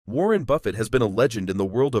Warren Buffett has been a legend in the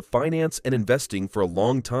world of finance and investing for a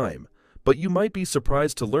long time, but you might be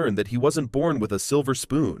surprised to learn that he wasn't born with a silver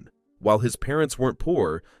spoon. While his parents weren't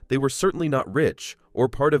poor, they were certainly not rich or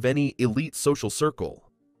part of any elite social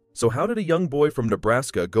circle. So how did a young boy from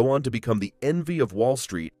Nebraska go on to become the envy of Wall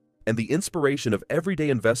Street and the inspiration of everyday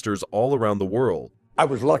investors all around the world? I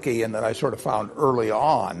was lucky in that I sort of found early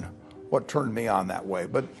on what turned me on that way.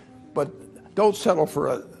 But don't settle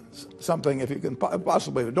for something if you can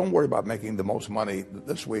possibly. Don't worry about making the most money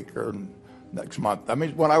this week or next month. I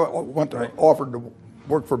mean, when I offered to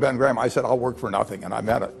work for Ben Graham, I said I'll work for nothing, and I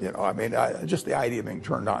meant it. You know, I mean, just the idea of being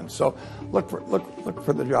turned on. So look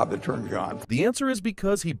for the job that turns you on. The answer is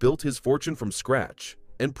because he built his fortune from scratch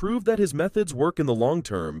and proved that his methods work in the long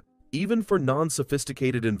term, even for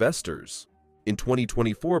non-sophisticated investors. In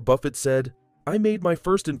 2024, Buffett said, "I made my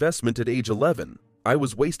first investment at age 11. I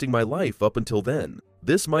was wasting my life up until then."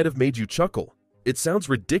 This might have made you chuckle. It sounds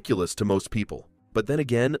ridiculous to most people. But then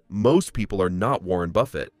again, most people are not Warren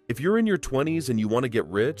Buffett. If you're in your 20s and you want to get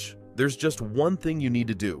rich, there's just one thing you need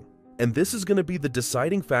to do. And this is going to be the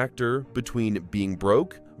deciding factor between being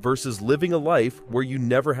broke versus living a life where you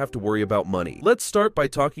never have to worry about money. Let's start by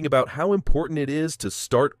talking about how important it is to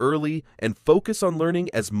start early and focus on learning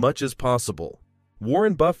as much as possible.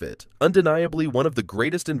 Warren Buffett, undeniably one of the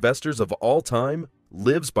greatest investors of all time,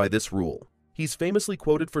 lives by this rule. He's famously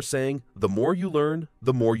quoted for saying, "The more you learn,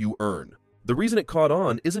 the more you earn." The reason it caught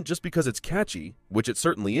on isn't just because it's catchy, which it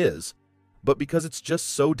certainly is, but because it's just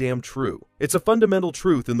so damn true. It's a fundamental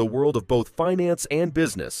truth in the world of both finance and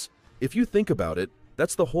business. If you think about it,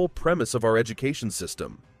 that's the whole premise of our education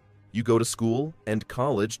system. You go to school and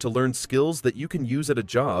college to learn skills that you can use at a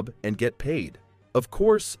job and get paid. Of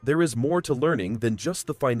course, there is more to learning than just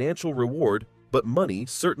the financial reward, but money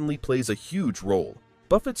certainly plays a huge role.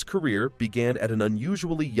 Buffett's career began at an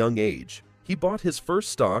unusually young age. He bought his first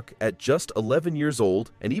stock at just 11 years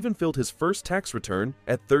old and even filled his first tax return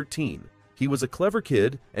at 13. He was a clever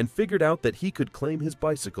kid and figured out that he could claim his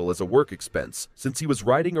bicycle as a work expense since he was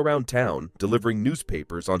riding around town delivering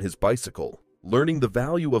newspapers on his bicycle. Learning the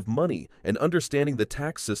value of money and understanding the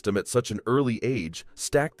tax system at such an early age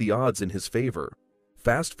stacked the odds in his favor.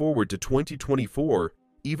 Fast forward to 2024,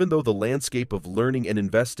 even though the landscape of learning and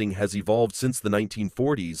investing has evolved since the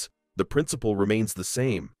 1940s, the principle remains the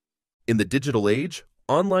same. In the digital age,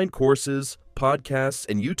 online courses, podcasts,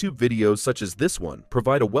 and YouTube videos such as this one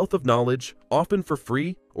provide a wealth of knowledge, often for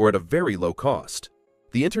free or at a very low cost.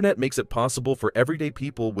 The internet makes it possible for everyday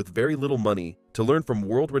people with very little money to learn from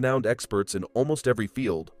world-renowned experts in almost every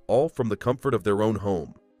field, all from the comfort of their own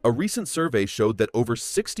home. A recent survey showed that over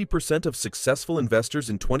 60% of successful investors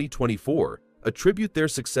in 2024 attribute their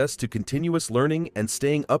success to continuous learning and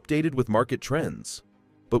staying updated with market trends.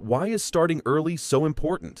 But why is starting early so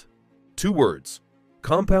important? 2 words: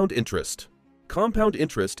 compound interest. Compound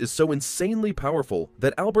interest is so insanely powerful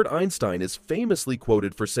that Albert Einstein is famously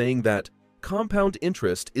quoted for saying that compound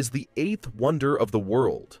interest is the 8th wonder of the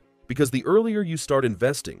world, because the earlier you start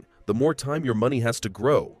investing, the more time your money has to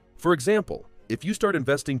grow. For example, if you start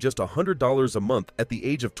investing just $100 a month at the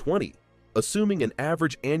age of 20, assuming an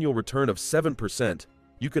average annual return of 7%,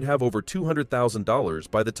 you could have over $200,000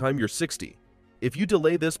 by the time you're 60. If you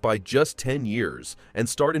delay this by just 10 years and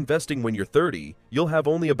start investing when you're 30, you'll have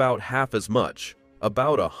only about half as much,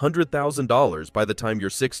 about $100,000 by the time you're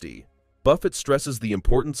 60. Buffett stresses the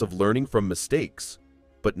importance of learning from mistakes,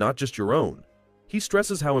 but not just your own. He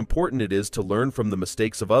stresses how important it is to learn from the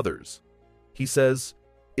mistakes of others. He says,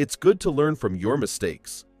 "It's good to learn from your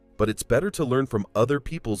mistakes, but it's better to learn from other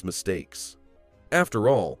people's mistakes." After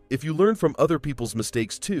all, if you learn from other people's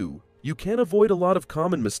mistakes too, you can avoid a lot of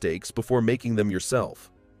common mistakes before making them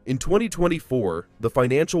yourself. In 2024, the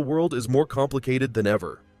financial world is more complicated than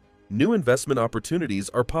ever. New investment opportunities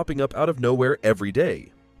are popping up out of nowhere every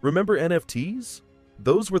day. Remember NFTs?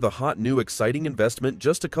 Those were the hot new exciting investment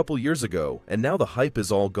just a couple years ago, and now the hype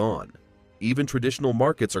is all gone. Even traditional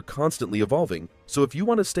markets are constantly evolving, so if you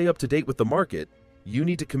want to stay up to date with the market, you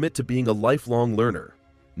need to commit to being a lifelong learner.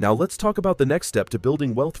 Now let's talk about the next step to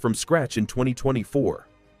building wealth from scratch in 2024.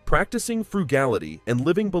 Practicing frugality and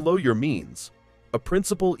living below your means, a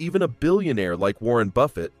principle even a billionaire like Warren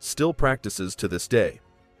Buffett still practices to this day.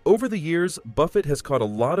 Over the years, Buffett has caught a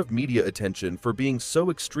lot of media attention for being so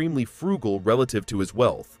extremely frugal relative to his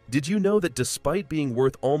wealth. Did you know that despite being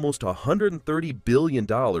worth almost $130 billion,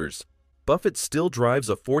 Buffett still drives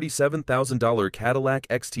a $47,000 Cadillac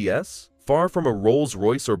XTS? Far from a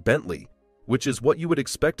Rolls-Royce or Bentley, which is what you would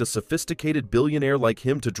expect a sophisticated billionaire like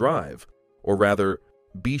him to drive, or rather,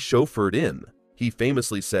 be chauffeured in. He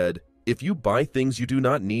famously said, "If you buy things you do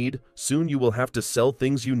not need, soon you will have to sell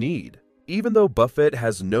things you need." Even though Buffett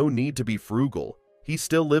has no need to be frugal, he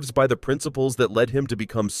still lives by the principles that led him to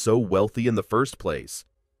become so wealthy in the first place.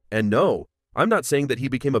 And no, I'm not saying that he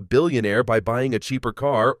became a billionaire by buying a cheaper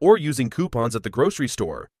car or using coupons at the grocery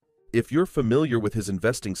store. If you're familiar with his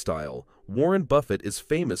investing style, Warren Buffett is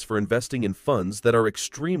famous for investing in funds that are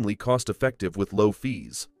extremely cost-effective with low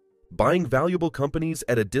fees. Buying valuable companies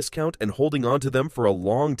at a discount and holding on to them for a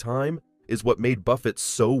long time is what made Buffett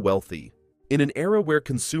so wealthy. In an era where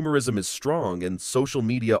consumerism is strong and social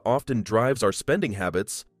media often drives our spending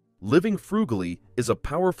habits, living frugally is a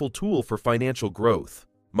powerful tool for financial growth.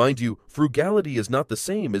 Mind you, frugality is not the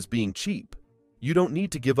same as being cheap. You don't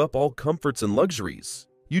need to give up all comforts and luxuries.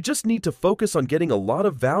 You just need to focus on getting a lot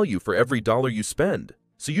of value for every dollar you spend,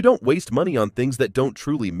 so you don't waste money on things that don't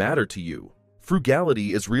truly matter to you.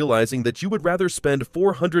 Frugality is realizing that you would rather spend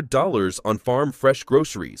 $400 on farm-fresh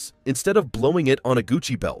groceries instead of blowing it on a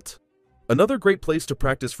Gucci belt. Another great place to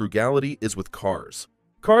practice frugality is with cars.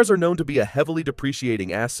 Cars are known to be a heavily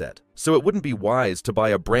depreciating asset, so it wouldn't be wise to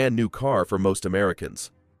buy a brand new car for most Americans.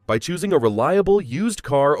 By choosing a reliable used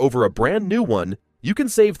car over a brand new one, you can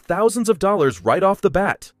save thousands of dollars right off the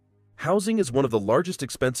bat. Housing is one of the largest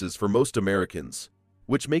expenses for most Americans,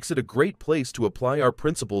 which makes it a great place to apply our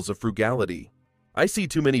principles of frugality. I see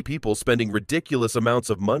too many people spending ridiculous amounts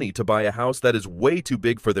of money to buy a house that is way too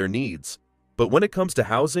big for their needs. But when it comes to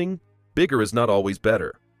housing, bigger is not always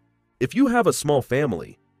better. If you have a small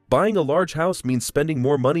family, buying a large house means spending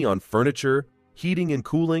more money on furniture, heating and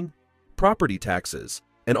cooling, property taxes,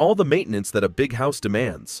 and all the maintenance that a big house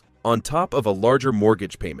demands, on top of a larger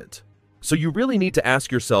mortgage payment. So you really need to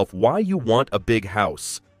ask yourself why you want a big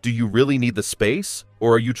house. Do you really need the space,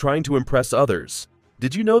 or are you trying to impress others?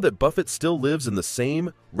 Did you know that Buffett still lives in the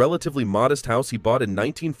same, relatively modest house he bought in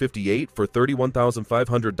 1958 for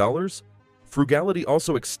 $31,500? Frugality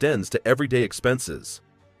also extends to everyday expenses.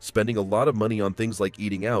 Spending a lot of money on things like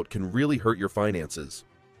eating out can really hurt your finances.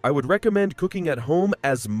 I would recommend cooking at home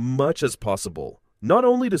as much as possible, not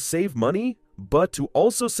only to save money, but to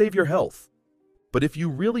also save your health. But if you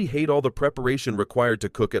really hate all the preparation required to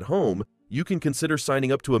cook at home, you can consider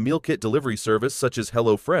signing up to a meal kit delivery service such as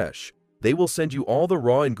HelloFresh. They will send you all the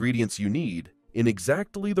raw ingredients you need in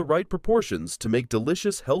exactly the right proportions to make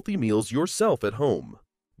delicious, healthy meals yourself at home.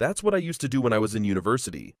 That's what I used to do when I was in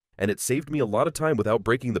university, and it saved me a lot of time without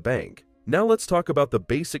breaking the bank. Now let's talk about the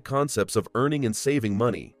basic concepts of earning and saving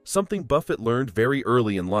money, something Buffett learned very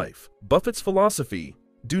early in life. Buffett's philosophy: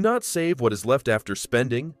 do not save what is left after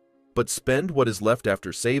spending, but spend what is left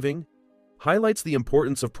after saving, highlights the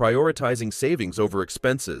importance of prioritizing savings over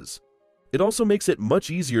expenses. It also makes it much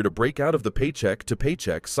easier to break out of the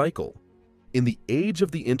paycheck-to-paycheck cycle. In the age of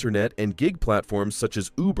the internet and gig platforms such as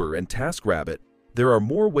Uber and TaskRabbit, there are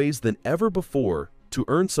more ways than ever before to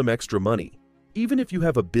earn some extra money. Even if you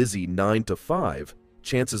have a busy 9 to 5,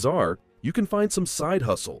 chances are you can find some side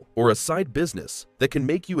hustle or a side business that can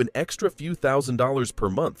make you an extra few $1,000s per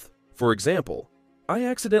month. For example, I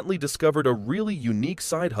accidentally discovered a really unique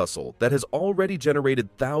side hustle that has already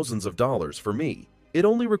generated thousands of dollars for me. It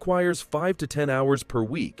only requires 5 to 10 hours per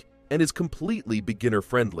week and is completely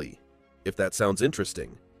beginner-friendly. If that sounds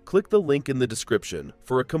interesting, click the link in the description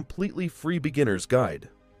for a completely free beginner's guide.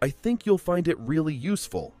 I think you'll find it really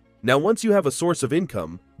useful. Now, once you have a source of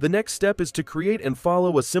income, the next step is to create and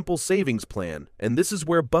follow a simple savings plan, and this is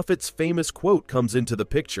where Buffett's famous quote comes into the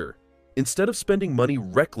picture. Instead of spending money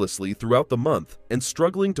recklessly throughout the month and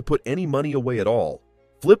struggling to put any money away at all,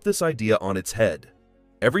 flip this idea on its head.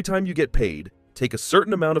 Every time you get paid, take a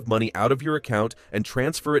certain amount of money out of your account and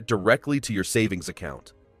transfer it directly to your savings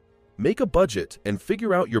account. Make a budget and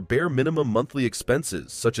figure out your bare minimum monthly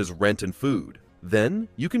expenses, such as rent and food. Then,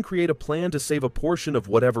 you can create a plan to save a portion of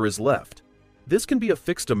whatever is left. This can be a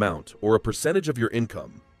fixed amount or a percentage of your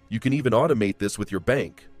income. You can even automate this with your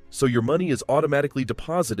bank, so your money is automatically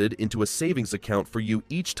deposited into a savings account for you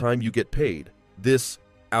each time you get paid. This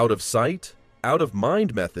out of sight, out of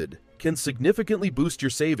mind method can significantly boost your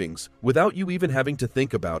savings without you even having to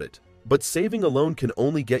think about it. But saving alone can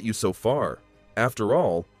only get you so far. After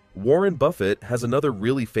all, Warren Buffett has another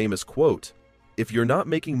really famous quote: "If you're not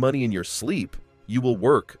making money in your sleep, you will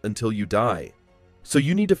work until you die." So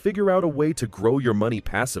you need to figure out a way to grow your money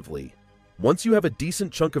passively. Once you have a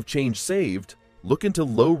decent chunk of change saved, look into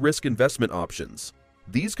low-risk investment options.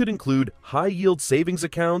 These could include high-yield savings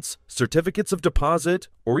accounts, certificates of deposit,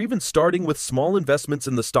 or even starting with small investments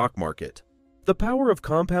in the stock market. The power of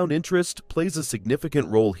compound interest plays a significant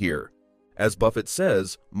role here. As Buffett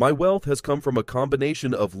says, "My wealth has come from a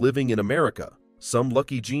combination of living in America, some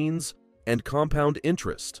lucky genes, and compound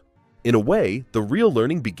interest." In a way, the real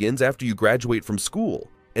learning begins after you graduate from school.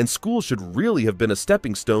 and school should really have been a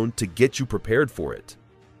stepping stone to get you prepared for it.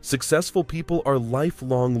 Successful people are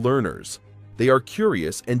lifelong learners. They are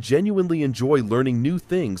curious and genuinely enjoy learning new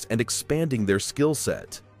things and expanding their skill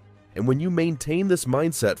set. And when you maintain this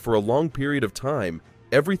mindset for a long period of time,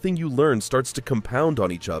 everything you learn starts to compound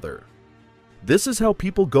on each other. This is how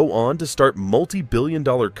people go on to start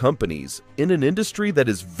multi-billion-dollar companies in an industry that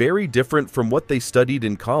is very different from what they studied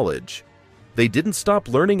in college. They didn't stop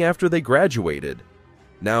learning after they graduated.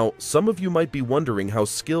 Now, some of you might be wondering how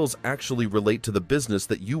skills actually relate to the business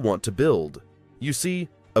that you want to build. You see,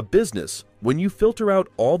 a business, when you filter out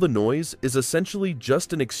all the noise, is essentially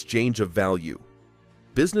just an exchange of value.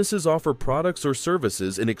 Businesses offer products or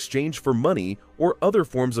services in exchange for money or other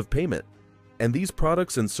forms of payment. And these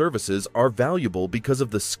products and services are valuable because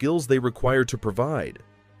of the skills they require to provide.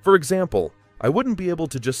 For example, I wouldn't be able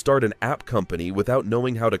to just start an app company without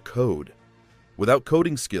knowing how to code. Without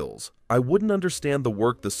coding skills, I wouldn't understand the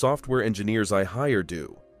work the software engineers I hire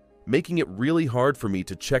do, making it really hard for me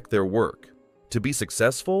to check their work. To be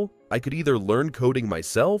successful, I could either learn coding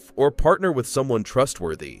myself or partner with someone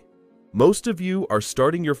trustworthy. Most of you are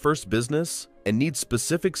starting your first business and need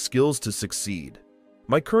specific skills to succeed.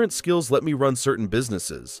 My current skills let me run certain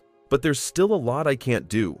businesses, but there's still a lot I can't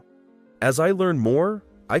do. As I learn more,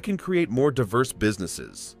 I can create more diverse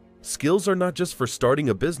businesses. Skills are not just for starting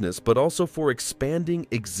a business, but also for expanding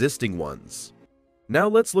existing ones. Now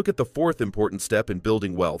let's look at the fourth important step in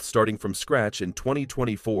building wealth starting from scratch in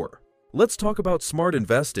 2024. Let's talk about smart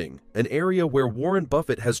investing, an area where Warren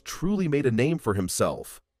Buffett has truly made a name for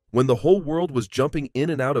himself. When the whole world was jumping in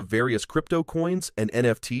and out of various crypto coins and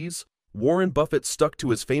NFTs, Warren Buffett stuck to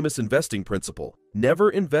his famous investing principle: never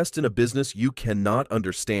invest in a business you cannot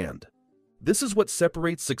understand. This is what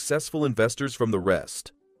separates successful investors from the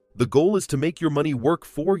rest. The goal is to make your money work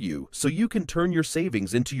for you so you can turn your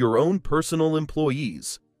savings into your own personal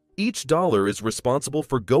employees. Each dollar is responsible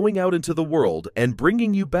for going out into the world and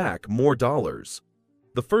bringing you back more dollars.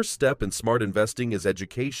 The first step in smart investing is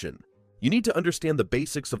education. You need to understand the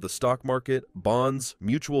basics of the stock market, bonds,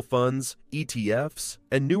 mutual funds, ETFs,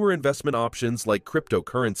 and newer investment options like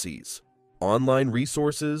cryptocurrencies. Online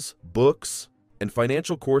resources, books, and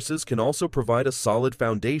financial courses can also provide a solid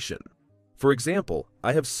foundation. For example,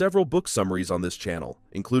 I have several book summaries on this channel,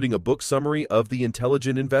 including a book summary of The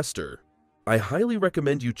Intelligent Investor. I highly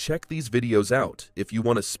recommend you check these videos out if you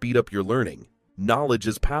want to speed up your learning. Knowledge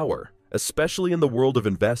is power, especially in the world of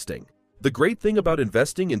investing. The great thing about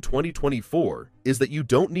investing in 2024 is that you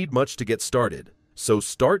don't need much to get started. So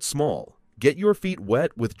start small. Get your feet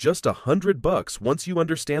wet with just $100 once you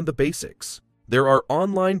understand the basics. There are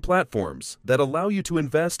online platforms that allow you to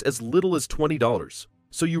invest as little as $20.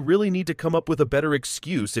 So you really need to come up with a better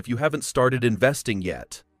excuse if you haven't started investing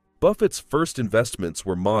yet. Buffett's first investments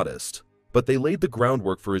were modest, but they laid the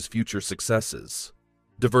groundwork for his future successes.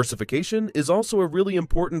 Diversification is also a really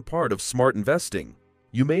important part of smart investing.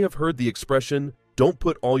 You may have heard the expression, "Don't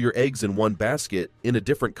put all your eggs in one basket," in a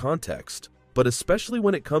different context, but especially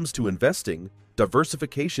when it comes to investing,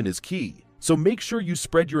 diversification is key. So make sure you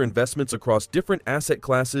spread your investments across different asset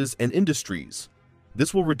classes and industries.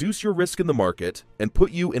 This will reduce your risk in the market and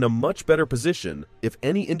put you in a much better position if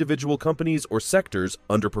any individual companies or sectors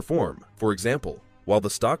underperform. For example, while the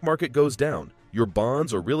stock market goes down, your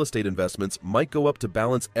bonds or real estate investments might go up to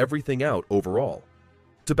balance everything out overall.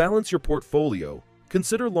 To balance your portfolio,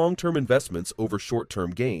 consider long-term investments over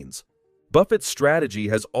short-term gains. Buffett's strategy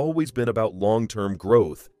has always been about long-term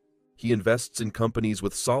growth. He invests in companies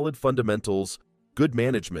with solid fundamentals, good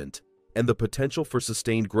management, and the potential for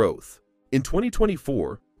sustained growth. In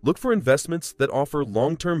 2024, look for investments that offer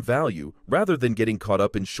long-term value rather than getting caught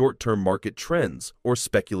up in short-term market trends or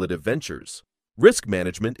speculative ventures. Risk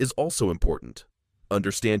management is also important.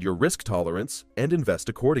 Understand your risk tolerance and invest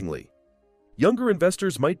accordingly. Younger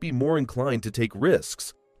investors might be more inclined to take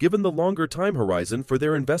risks, given the longer time horizon for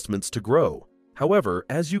their investments to grow. However,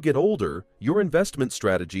 as you get older, your investment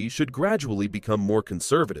strategy should gradually become more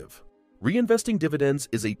conservative. Reinvesting dividends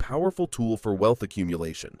is a powerful tool for wealth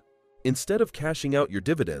accumulation. Instead of cashing out your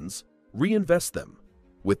dividends, reinvest them.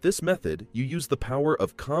 With this method, you use the power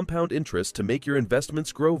of compound interest to make your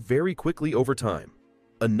investments grow very quickly over time.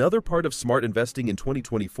 Another part of smart investing in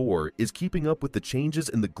 2024 is keeping up with the changes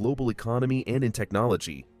in the global economy and in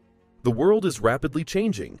technology. The world is rapidly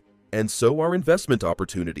changing, and so are investment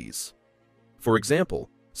opportunities. For example,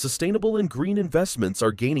 sustainable and green investments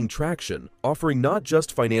are gaining traction, offering not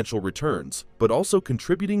just financial returns, but also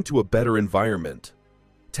contributing to a better environment.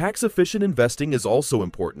 Tax-efficient investing is also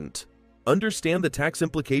important. Understand the tax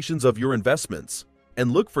implications of your investments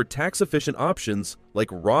and look for tax-efficient options like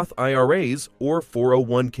Roth IRAs or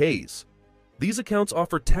 401ks. These accounts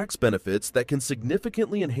offer tax benefits that can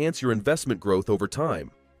significantly enhance your investment growth over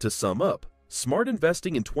time. To sum up, smart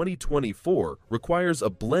investing in 2024 requires a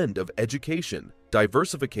blend of education,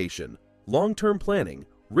 diversification, long-term planning,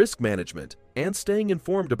 risk management, and staying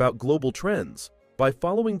informed about global trends. By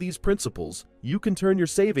following these principles, you can turn your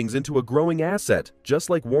savings into a growing asset,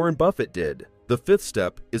 just like Warren Buffett did. The fifth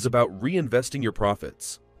step is about reinvesting your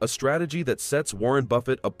profits, a strategy that sets Warren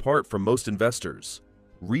Buffett apart from most investors.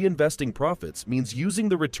 Reinvesting profits means using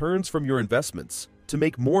the returns from your investments to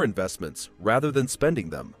make more investments rather than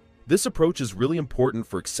spending them. This approach is really important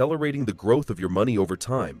for accelerating the growth of your money over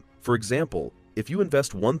time. For example, if you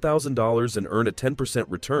invest $1,000 and earn a 10%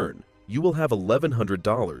 return, you will have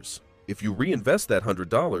 $1,100. If you reinvest that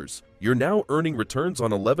 $100, you're now earning returns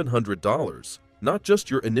on $1,100, not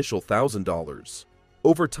just your initial $1,000.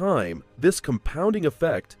 Over time, this compounding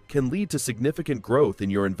effect can lead to significant growth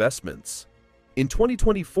in your investments. In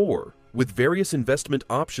 2024, with various investment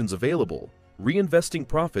options available, reinvesting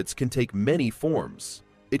profits can take many forms.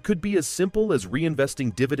 It could be as simple as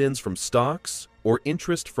reinvesting dividends from stocks or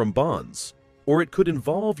interest from bonds, or it could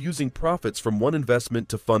involve using profits from one investment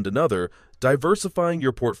to fund another, diversifying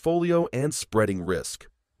your portfolio and spreading risk.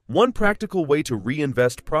 One practical way to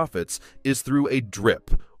reinvest profits is through a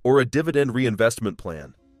DRIP, or a dividend reinvestment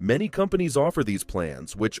plan. Many companies offer these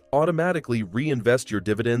plans, which automatically reinvest your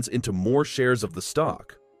dividends into more shares of the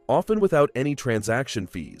stock, often without any transaction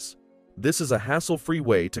fees. This is a hassle-free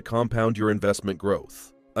way to compound your investment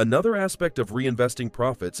growth. Another aspect of reinvesting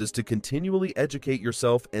profits is to continually educate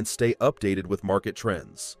yourself and stay updated with market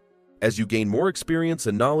trends. As you gain more experience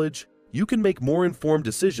and knowledge, you can make more informed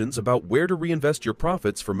decisions about where to reinvest your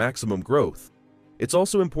profits for maximum growth. It's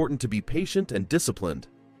also important to be patient and disciplined.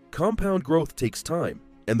 Compound growth takes time,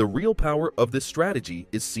 and the real power of this strategy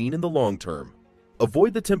is seen in the long term.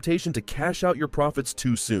 Avoid the temptation to cash out your profits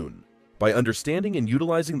too soon. By understanding and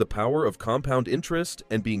utilizing the power of compound interest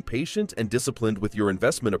and being patient and disciplined with your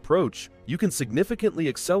investment approach, you can significantly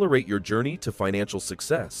accelerate your journey to financial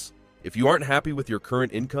success. If you aren't happy with your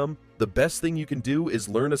current income, the best thing you can do is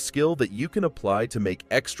learn a skill that you can apply to make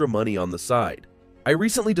extra money on the side. I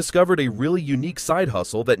recently discovered a really unique side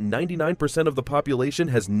hustle that 99% of the population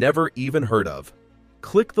has never even heard of.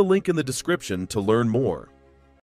 Click the link in the description to learn more.